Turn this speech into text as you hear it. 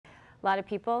A lot of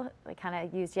people kind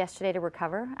of used yesterday to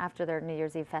recover after their New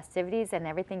Year's Eve festivities, and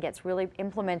everything gets really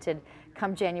implemented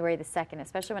come January the 2nd,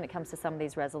 especially when it comes to some of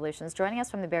these resolutions. Joining us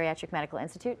from the Bariatric Medical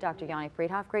Institute, Dr. Yoni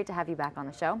Freedhoff. Great to have you back on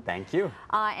the show. Thank you.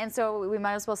 And so we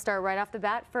might as well start right off the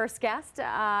bat. First guest,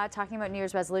 talking about New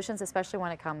Year's resolutions, especially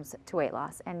when it comes to weight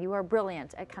loss. And you are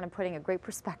brilliant at kind of putting a great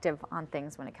perspective on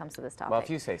things when it comes to this topic. Well, if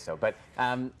you say so. But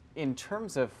in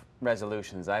terms of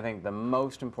resolutions, I think the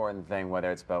most important thing,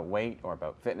 whether it's about weight or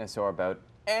about fitness or about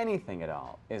anything at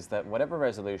all, is that whatever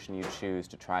resolution you choose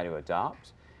to try to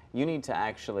adopt, you need to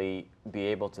actually be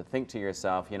able to think to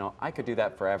yourself, you know, I could do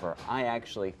that forever. I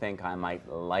actually think I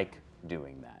might like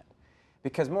doing that.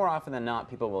 Because more often than not,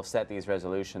 people will set these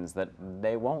resolutions that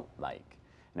they won't like.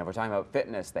 And if we're talking about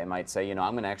fitness, they might say, you know,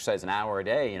 I'm going to exercise an hour a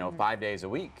day, you know, 5 days a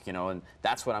week, you know, and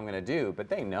that's what I'm going to do. But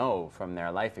they know from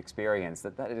their life experience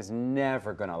that that is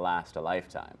never going to last a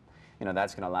lifetime. You know,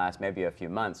 that's going to last maybe a few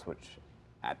months, which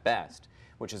at best,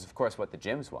 which is, of course, what the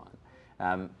gyms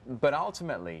want. But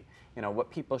ultimately, you know, what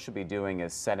people should be doing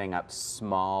is setting up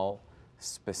small,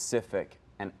 specific,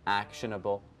 and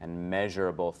actionable and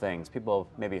measurable things. People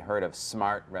have maybe heard of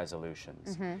SMART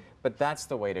resolutions, but that's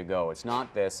the way to go. It's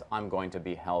not this, I'm going to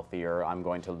be healthier, I'm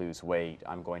going to lose weight,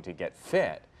 I'm going to get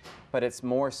fit, but it's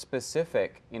more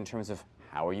specific in terms of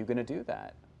how are you going to do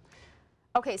that?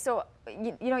 Okay, so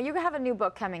you know, you have a new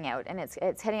book coming out, and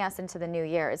it's heading us into the new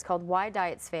year. It's called Why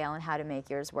Diets Fail and How to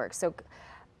Make Yours Work. So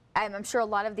I'm sure a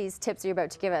lot of these tips you're about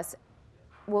to give us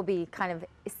will be kind of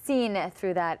seen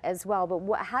through that as well.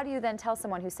 But how do you then tell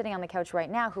someone who's sitting on the couch right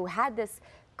now who had this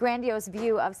grandiose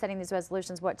view of setting these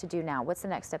resolutions what to do now? What's the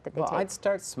next step that they take? Well, I'd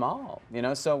start small, you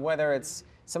know, so whether it's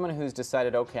someone who's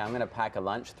decided, okay, I'm going to pack a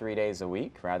lunch 3 days a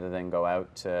week rather than go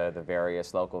out to the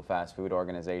various local fast food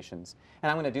organizations,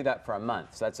 and I'm going to do that for a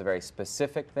month. So that's a very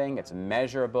specific thing. It's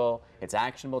measurable, it's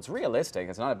actionable, it's realistic,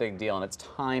 it's not a big deal, and it's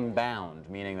time-bound,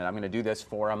 meaning that I'm going to do this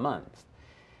for a month.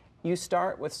 You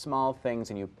start with small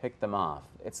things and you pick them off.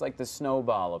 It's like the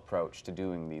snowball approach to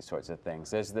doing these sorts of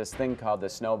things. There's this thing called the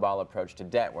snowball approach to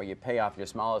debt, where you pay off your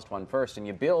smallest one first and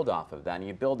you build off of that, and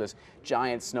you build this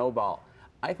giant snowball.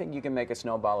 I think you can make a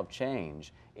snowball of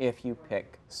change if you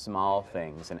pick small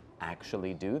things and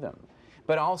actually do them.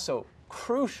 But also,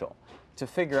 crucial to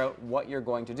figure out what you're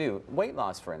going to do. Weight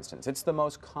loss, for instance, it's the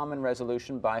most common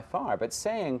resolution by far, but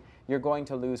saying you're going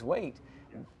to lose weight,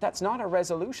 that's not a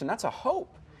resolution, that's a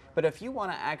hope. But if you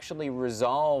want to actually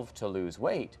resolve to lose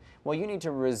weight, well, you need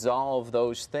to resolve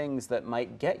those things that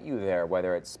might get you there,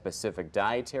 whether it's specific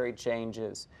dietary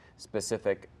changes,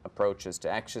 specific approaches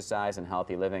to exercise and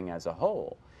healthy living as a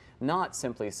whole. Not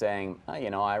simply saying, oh, you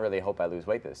know, I really hope I lose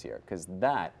weight this year, because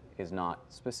that is not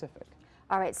specific.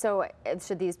 All right, so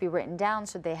should these be written down?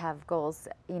 Should they have goals,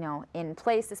 you know, in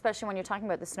place, especially when you're talking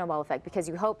about the snowball effect? Because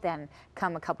you hope then,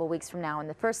 come a couple weeks from now, and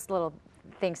the first little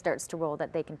thing starts to roll,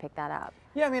 that they can pick that up.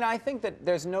 Yeah, I mean, I think that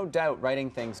there's no doubt writing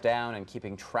things down and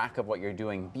keeping track of what you're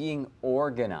doing, being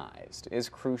organized, is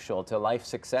crucial to life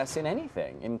success in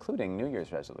anything, including New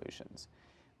Year's resolutions.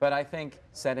 But I think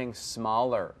setting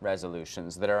smaller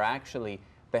resolutions that are actually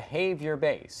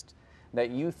behavior-based,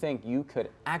 that you think you could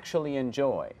actually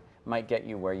enjoy, might get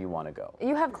you where you want to go.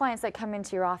 You have clients that come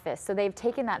into your office, so they've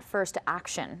taken that first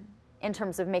action in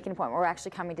terms of making a point. We're actually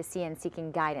coming to see and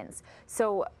seeking guidance.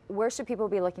 So where should people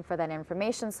be looking for that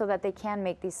information so that they can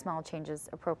make these small changes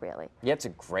appropriately? Yeah, it's a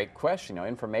great question. You know,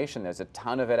 information, there's a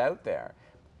ton of it out there.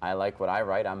 I like what I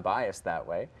write. I'm biased that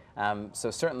way.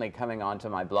 So certainly coming onto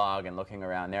my blog and looking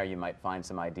around there, you might find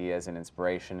some ideas and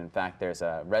inspiration. In fact, there's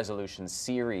a resolution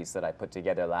series that I put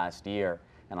together last year,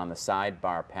 and on the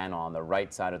sidebar panel on the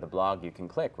right side of the blog, you can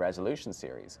click Resolution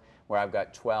Series, where I've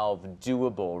got 12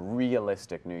 doable,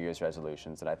 realistic New Year's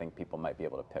resolutions that I think people might be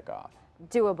able to pick off.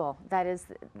 Doable. That is,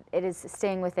 it is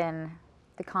staying within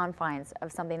the confines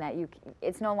of something that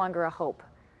it's no longer a hope.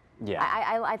 Yeah.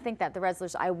 I think that the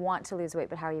resolution, I want to lose weight,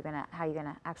 but how are you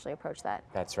gonna actually approach that?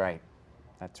 That's right.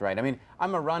 That's right. I mean,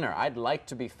 I'm a runner. I'd like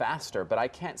to be faster, but I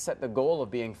can't set the goal of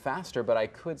being faster, but I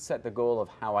could set the goal of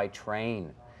how I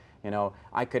train. You know,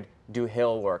 I could do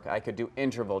hill work, I could do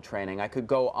interval training, I could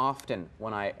go often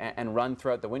and run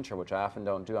throughout the winter, which I often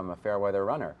don't do. I'm a fair weather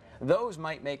runner. Those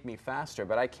might make me faster,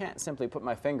 but I can't simply put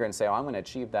my finger and say, oh, I'm going to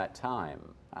achieve that time.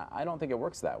 I don't think it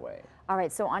works that way. All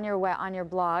right, so on your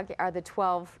blog are the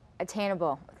 12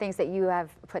 attainable things that you have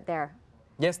put there.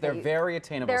 Yes, they're very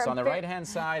attainable. So on the right-hand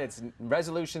side, it's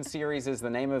Resolution Series is the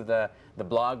name of the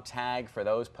blog tag for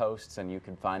those posts, and you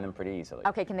can find them pretty easily.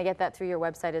 Okay, can they get that through your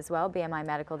website as well,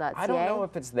 bmimedical.ca? I don't know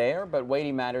if it's there, but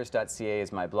weightymatters.ca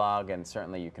is my blog, and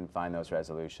certainly you can find those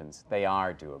resolutions. They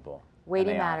are doable.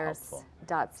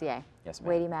 weightymatters.ca. Yes, ma'am.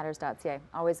 weightymatters.ca.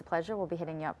 Always a pleasure. We'll be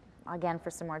hitting you up again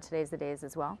for some more Today's the Days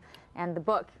as well. And the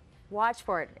book, watch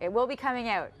for it. It will be coming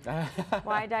out.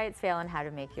 Why Diets Fail and How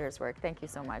to Make Yours Work. Thank you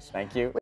so much. Thank you.